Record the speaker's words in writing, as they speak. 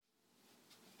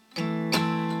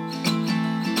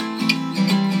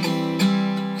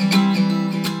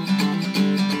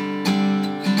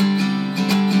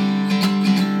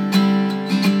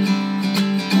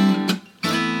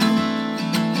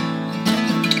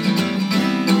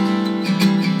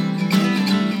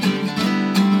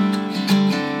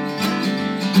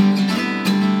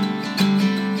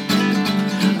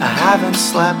haven't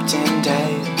slept in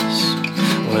days.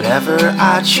 Whatever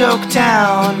I choke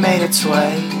down made its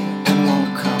way and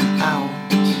won't come out.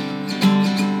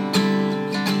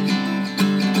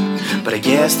 But I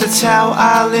guess that's how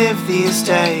I live these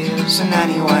days. And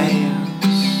anyways,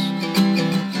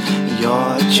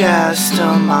 you're just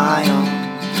a mile,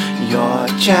 you're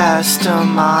just a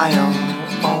mile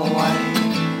away.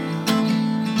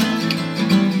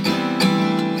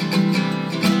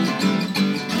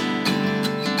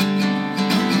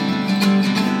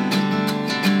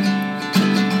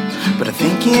 But I'm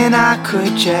thinking I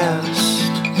could just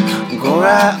go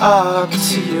right up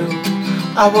to you.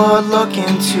 I would look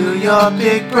into your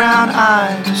big brown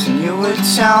eyes and you would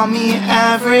tell me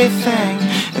everything.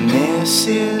 And this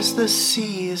is the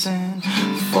season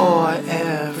for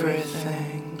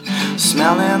everything.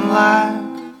 Smelling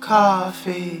like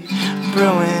coffee,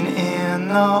 brewing in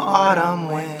the autumn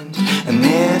wind. And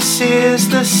this is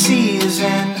the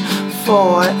season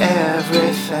for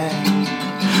everything.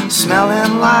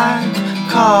 Smelling like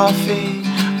coffee,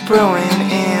 brewing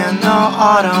in the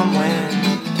autumn wind.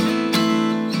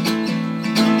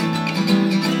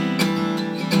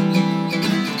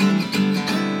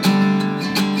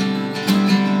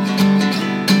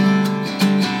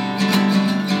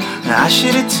 I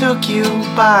should have took you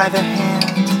by the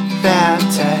hand that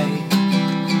day.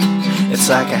 It's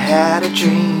like I had a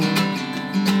dream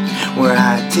where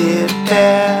I did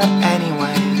there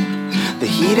anyway. The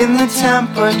heat and the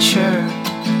temperature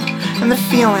and the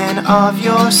feeling of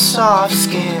your soft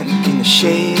skin in the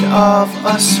shade of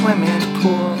a swimming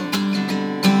pool.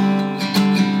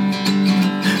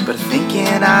 But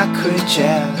thinking I could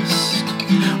just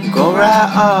go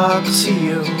right up to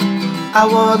you. I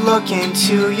would look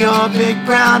into your big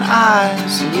brown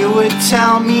eyes and you would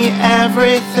tell me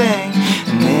everything.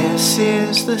 And this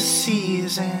is the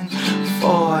season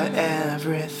for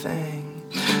everything.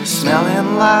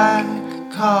 Smelling like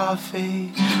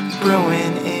coffee,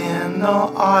 brewing in the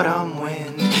autumn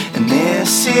wind. And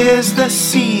this is the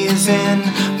season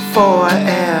for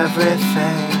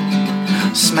everything.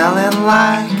 Smelling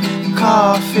like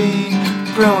coffee,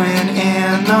 brewing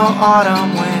in the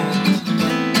autumn wind.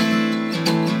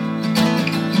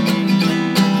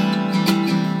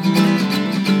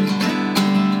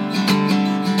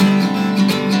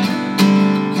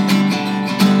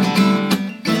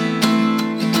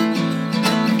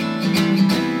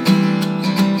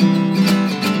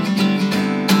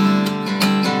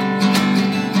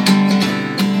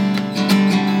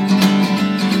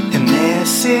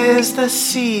 This is the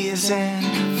season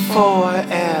for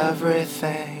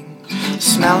everything.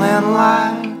 Smelling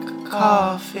like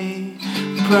coffee,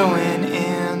 brewing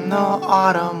in the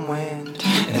autumn wind.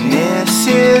 And this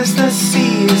is the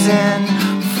season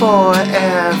for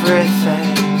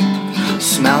everything.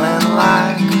 Smelling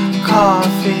like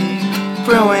coffee,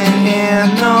 brewing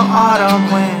in the autumn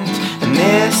wind. And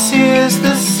this is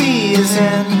the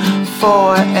season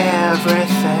for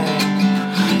everything.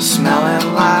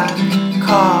 Smelling like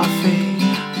coffee,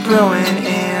 brewing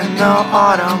in the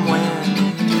autumn wind.